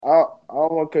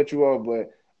don't want to cut you off,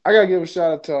 but I gotta give a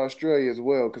shout out to Australia as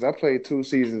well because I played 2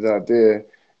 seasons out there,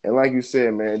 and like you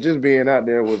said, man, just being out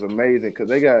there was amazing because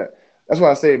they got. That's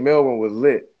why I say Melbourne was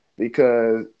lit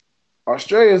because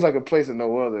Australia is like a place of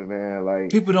no other, man.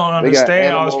 Like People don't they got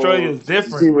understand Australia is animals.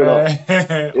 different, People don't.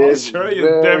 man. It's Australia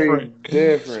is very different.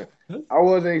 different. I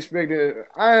wasn't expecting.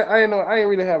 I didn't know. I didn't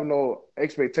really have no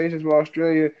expectations for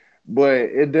Australia, but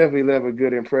it definitely left a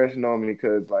good impression on me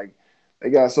because like they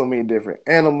got so many different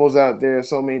animals out there,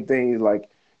 so many things like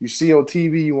you see on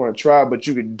TV you want to try, but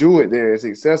you can do it there. It's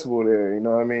accessible there. You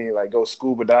know what I mean? Like go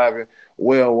scuba diving,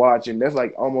 whale watching. That's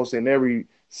like almost in every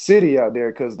city out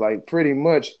there because like pretty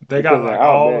much They because got of the like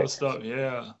all the outback, stuff.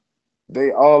 Yeah,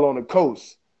 they all on the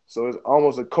coast. So it's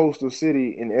almost a coastal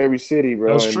city in every city,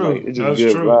 bro, that's and like true. it's just That's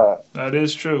good true. vibe. That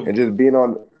is true. And just being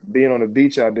on the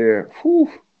beach out there, whew,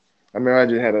 I mean, I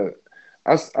just had a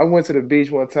I went to the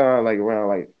beach one time like around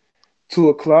like 2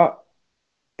 o'clock,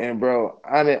 and bro,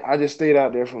 I just stayed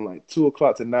out there from like 2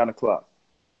 o'clock to 9 o'clock,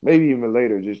 maybe even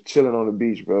later, just chilling on the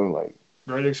beach, bro. Like,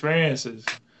 Great experiences.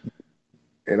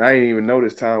 and I didn't even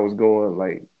notice time was going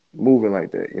like moving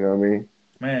like that. You know what I mean?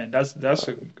 Man, that's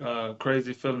a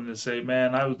crazy feeling to say,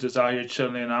 man. I was just out here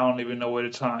chilling. I don't even know where the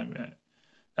time, man.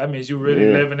 That means you really Yeah.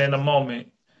 living in the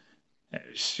moment.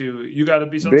 Shoot, you got to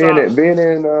be Being sometimes. in, being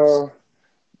in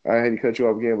I had to cut you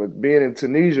off again, but being in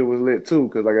Tunisia was lit too,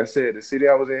 because like I said, the city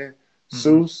I was in,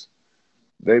 Hmm. Sousse,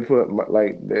 they put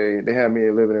like they had me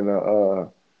living in a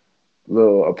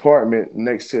little apartment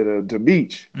next to the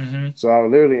beach, Hmm. so I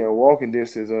was literally in walking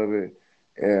distance of it,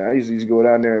 and I used to go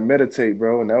down there and meditate,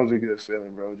 bro, and that was a good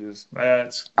feeling, bro. Just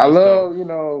I That's dope. love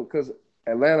because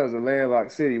Atlanta's a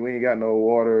landlocked city. We ain't got no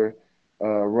water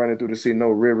running through the city, no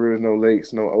rivers, no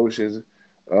lakes, no oceans.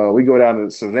 We go down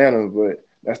to Savannah, but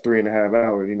that's 3.5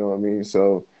 hours. You know what I mean?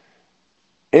 So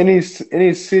any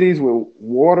cities with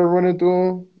water running through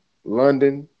them,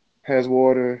 London has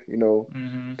water.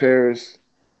 Hmm. Paris,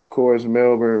 of course,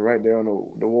 Melbourne, right there on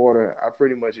the water. I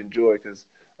pretty much enjoy because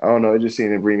I don't know, it just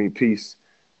seemed to bring me peace,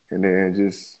 and then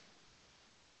just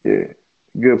yeah,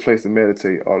 good place to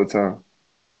meditate all the time.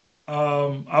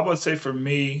 I would say for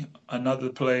me, another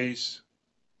place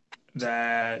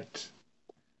that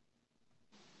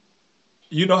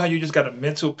you know how you just got a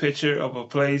mental picture of a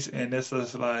place, and this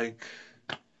is like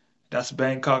that's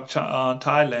Bangkok,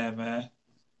 Thailand, man.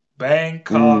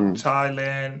 Bangkok, Mm.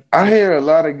 Thailand. I hear a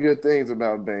lot of good things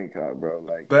about Bangkok, bro.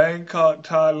 Like, Bangkok,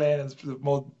 Thailand is the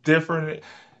most different.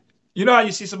 You know how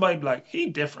you see somebody be like, he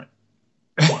different.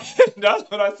 That's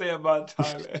what I say about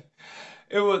Thailand.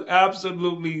 It was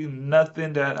absolutely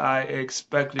nothing that I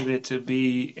expected it to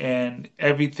be, and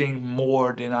everything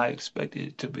more than I expected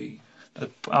it to be.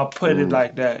 I'll put it mm,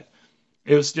 like that.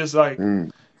 It was just like, mm,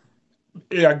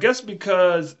 yeah, I guess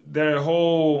because their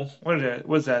whole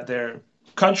what's that? Their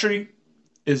country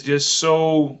is just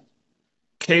so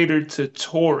catered to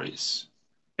tourists.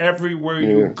 Everywhere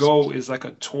you yes, go is like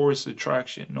a tourist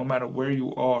attraction, no matter where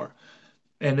you are,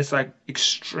 and it's like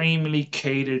extremely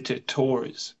catered to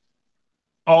tourists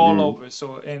all mm. over.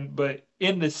 So but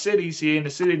in the cities here in the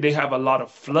city they have a lot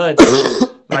of flooding.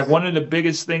 Like one of the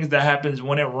biggest things that happens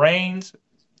when it rains,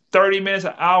 30 minutes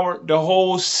an hour, the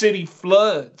whole city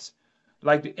floods.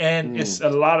 Like and it's mm, a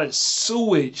lot of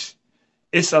sewage.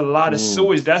 It's a lot of mm,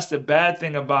 sewage. That's the bad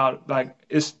thing about like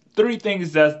it's three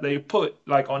things that they put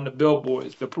like on the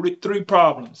billboards. The three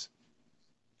problems: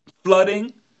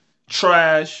 flooding,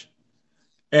 trash,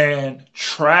 and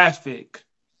traffic.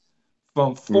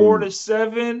 From four mm, to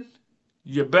seven,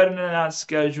 you're better than not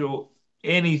schedule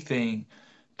anything.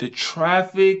 The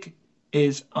traffic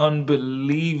is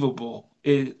unbelievable.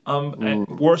 It mm,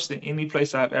 worse than any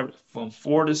place I've ever. From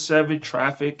 4 to 7,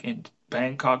 traffic in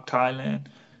Bangkok, Thailand,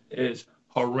 is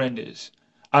horrendous.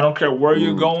 I don't care where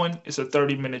you're mm, going. It's a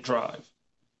 30-minute drive.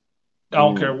 I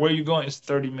don't care mm, where you're going. It's a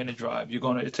 30-minute drive. You're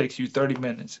gonna. It takes you 30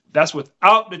 minutes. That's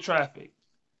without the traffic.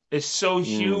 It's so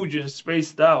mm, huge and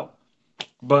spaced out,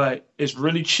 but it's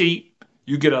really cheap.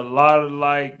 You get a lot of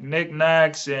like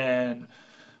knickknacks and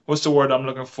what's the word I'm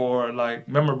looking for? Like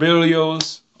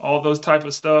memorabilias, all those type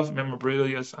of stuff.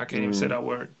 Memorabilias. I can't even say mm, that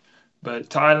word. But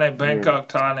Thailand, yeah, Bangkok,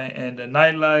 Thailand, and the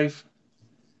nightlife.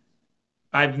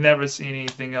 I've never seen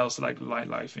anything else like the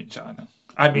nightlife in China.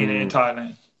 I mean, in mm,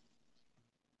 Thailand,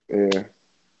 yeah.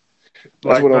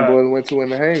 That's like what them that. boys went to in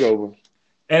the Hangover.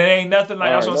 And it ain't nothing I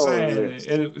like that's already what I'm know it was saying. lit.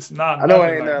 It's not I know it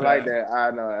nothing ain't like nothing like that. that.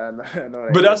 I know it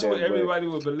But ain't like that's what that. But everybody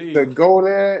would to believe. go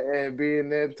there and be in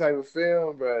that type of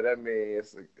film, bro, that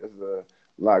means it's a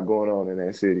lot going on in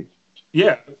that city.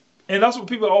 Yeah, and that's what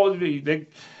people always be.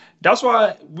 That's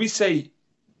why we say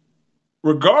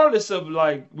regardless of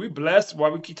like we blessed, why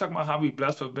we keep talking about how we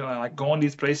blessed for being like going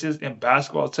these places and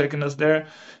basketball taking us there,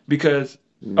 because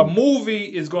a Mm, movie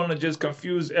is going to just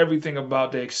confuse everything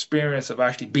about the experience of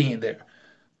actually being there.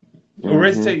 Or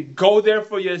mm-hmm. say go there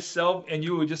for yourself and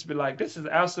you would just be like, this is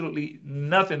absolutely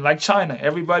nothing like China.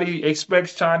 Everybody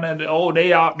expects China to, oh,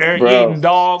 they out there Bro, eating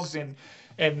dogs and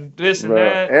this and bro.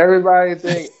 that. Everybody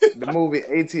think the movie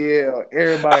ATL.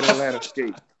 Everybody in Atlanta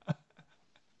skate.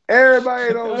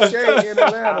 Everybody don't skate in I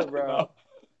Atlanta, bro. know.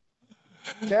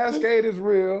 Cascade is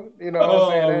real. You know what I'm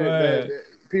saying? Oh That man.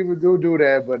 people do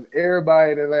that, but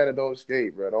everybody in Atlanta don't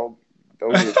skate, bro.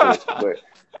 Don't get it twisted. But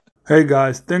Hey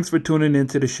guys, thanks for tuning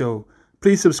into the show.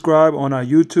 Please subscribe on our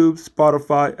YouTube,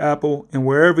 Spotify, Apple, and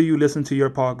wherever you listen to your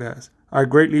podcast. I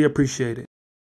greatly appreciate it.